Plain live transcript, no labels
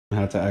I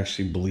had to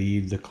actually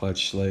bleed the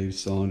clutch slave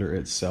cylinder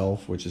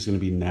itself, which is going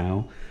to be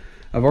now.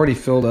 I've already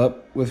filled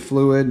up with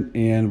fluid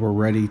and we're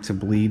ready to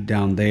bleed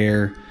down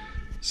there.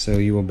 So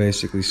you will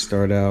basically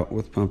start out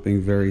with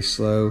pumping very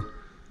slow.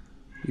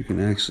 You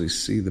can actually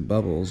see the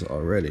bubbles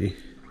already.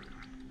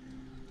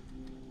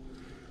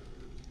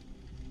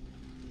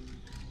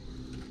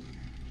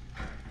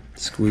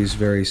 Squeeze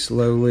very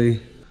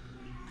slowly.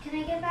 Can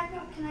I get back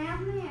up? Can I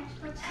have my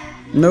expert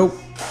stuff? Nope.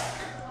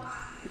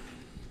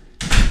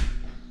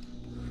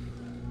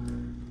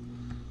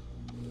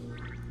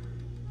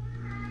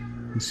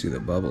 You see the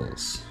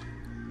bubbles.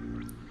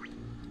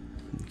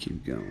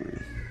 Keep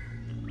going.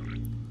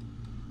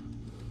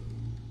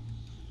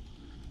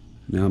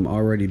 Now I'm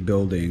already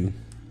building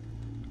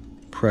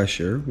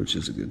pressure, which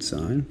is a good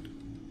sign.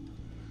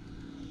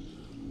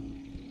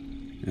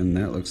 And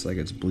that looks like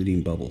it's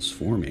bleeding bubbles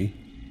for me.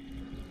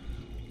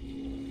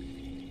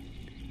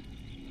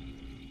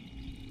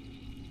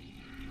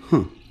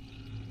 Huh.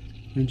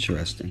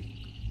 Interesting.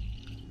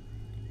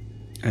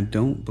 I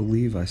don't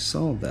believe I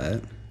saw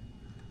that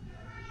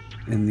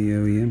in the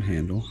OEM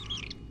handle.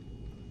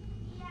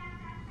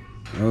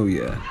 Oh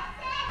yeah.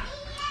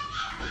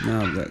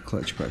 Now I've got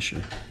clutch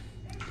pressure.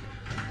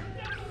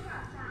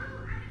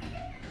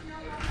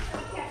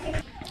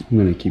 I'm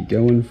gonna keep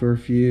going for a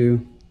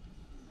few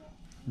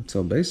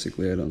until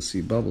basically I don't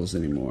see bubbles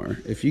anymore.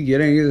 If you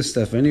get any of this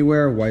stuff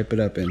anywhere, wipe it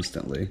up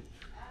instantly.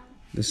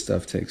 This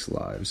stuff takes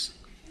lives.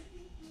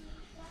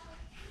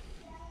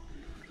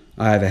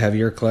 I have a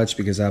heavier clutch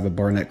because I have a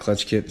Barnett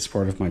clutch kit as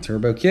part of my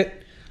turbo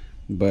kit,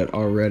 but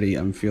already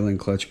I'm feeling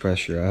clutch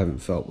pressure I haven't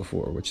felt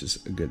before, which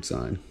is a good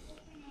sign.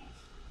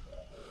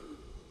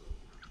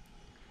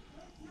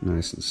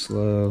 Nice and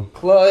slow.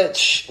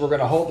 Clutch. We're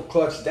gonna hold the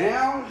clutch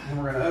down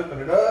and we're gonna open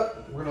it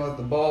up. We're gonna let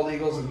the bald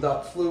eagles and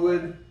duct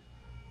fluid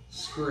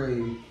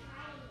scream.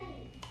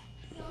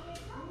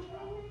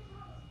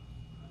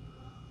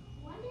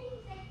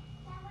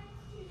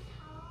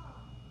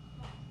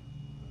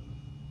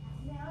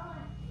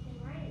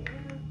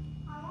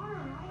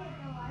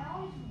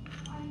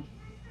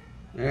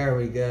 There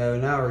we go.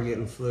 Now we're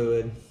getting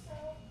fluid.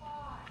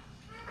 All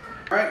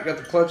right, got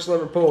the clutch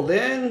lever pulled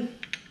in.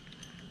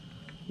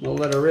 We'll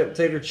let her rip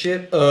tater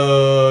chip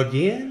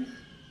again.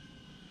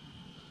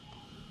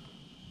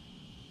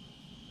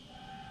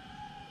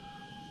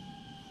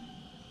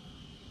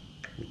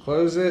 We'll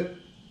close it.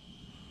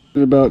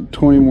 About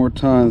 20 more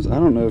times. I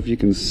don't know if you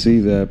can see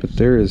that, but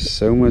there is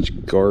so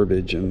much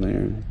garbage in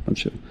there. A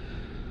bunch of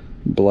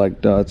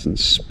black dots and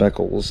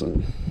speckles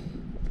and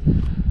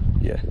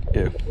yeah,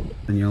 ew.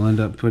 And you'll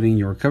end up putting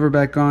your cover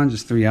back on,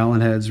 just 3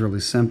 Allen heads, really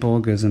simple,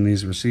 goes in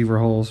these receiver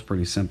holes,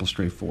 pretty simple,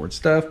 straightforward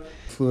stuff.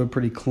 Fluid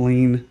pretty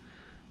clean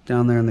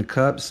down there in the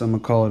cup, so I'm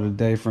gonna call it a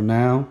day for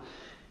now.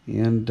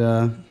 And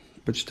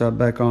put your top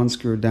back on,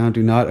 screw it down.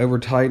 Do not over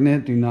tighten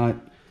it, do not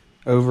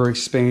over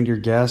expand your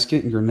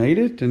gasket and grenade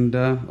it, and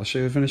I'll show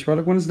you the finished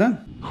product when it's done.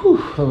 Whew,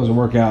 that was a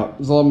workout. It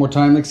was a lot more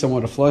time because I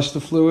wanted to flush the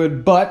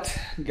fluid, but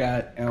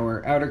got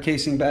our outer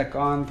casing back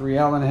on, 3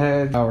 Allen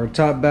heads, our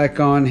top back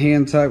on,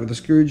 hand tight with a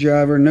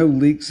screwdriver. No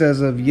leaks as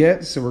of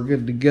yet, so we're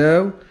good to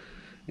go.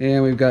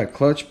 And we've got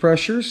clutch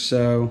pressure,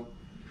 so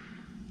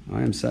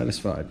I am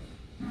satisfied.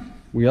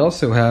 We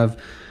also have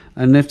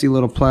a nifty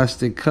little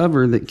plastic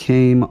cover that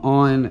came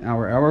on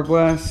our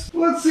hourglass.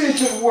 Let's see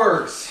if it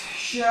works,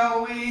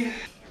 shall we?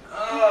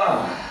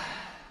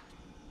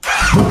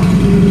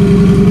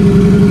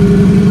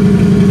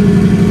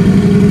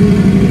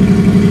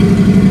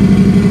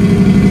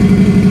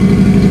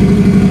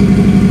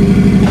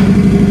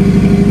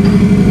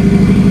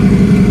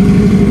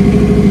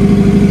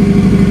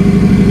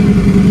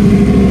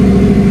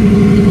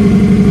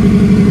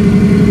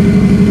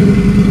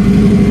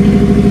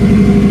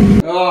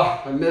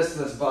 I missed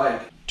this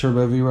bike.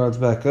 Turbo V-Rod's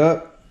back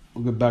up.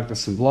 We'll go back to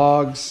some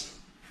vlogs,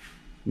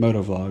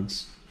 moto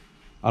vlogs.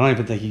 I don't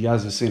even think you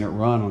guys have seen it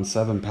run on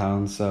 7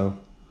 pounds, so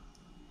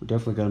we're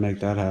definitely gonna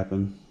make that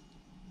happen.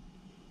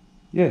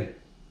 Yeah.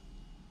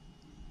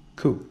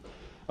 Cool.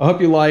 I hope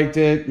you liked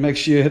it. Make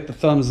sure you hit the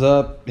thumbs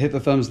up, hit the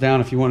thumbs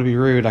down if you want to be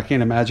rude. I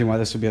can't imagine why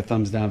this would be a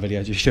thumbs down video.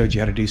 I just showed you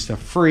how to do stuff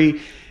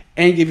free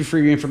and give you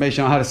free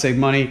information on how to save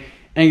money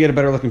and get a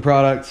better looking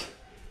product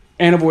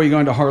and avoid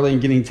going to Harley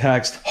and getting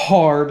taxed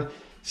hard.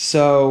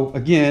 So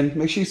again,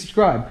 make sure you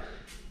subscribe.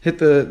 Hit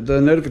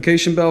the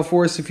notification bell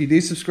for us if you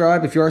do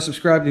subscribe. If you are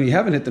subscribed and you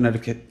haven't hit the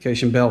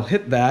notification bell,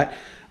 hit that.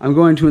 I'm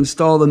going to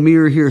install the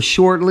mirror here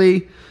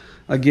shortly.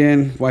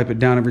 Again, wipe it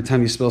down every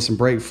time you spill some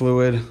brake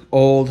fluid.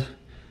 Old,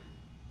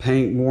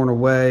 paint worn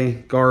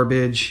away,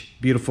 garbage,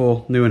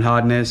 beautiful, new and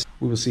hotness.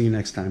 We will see you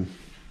next time.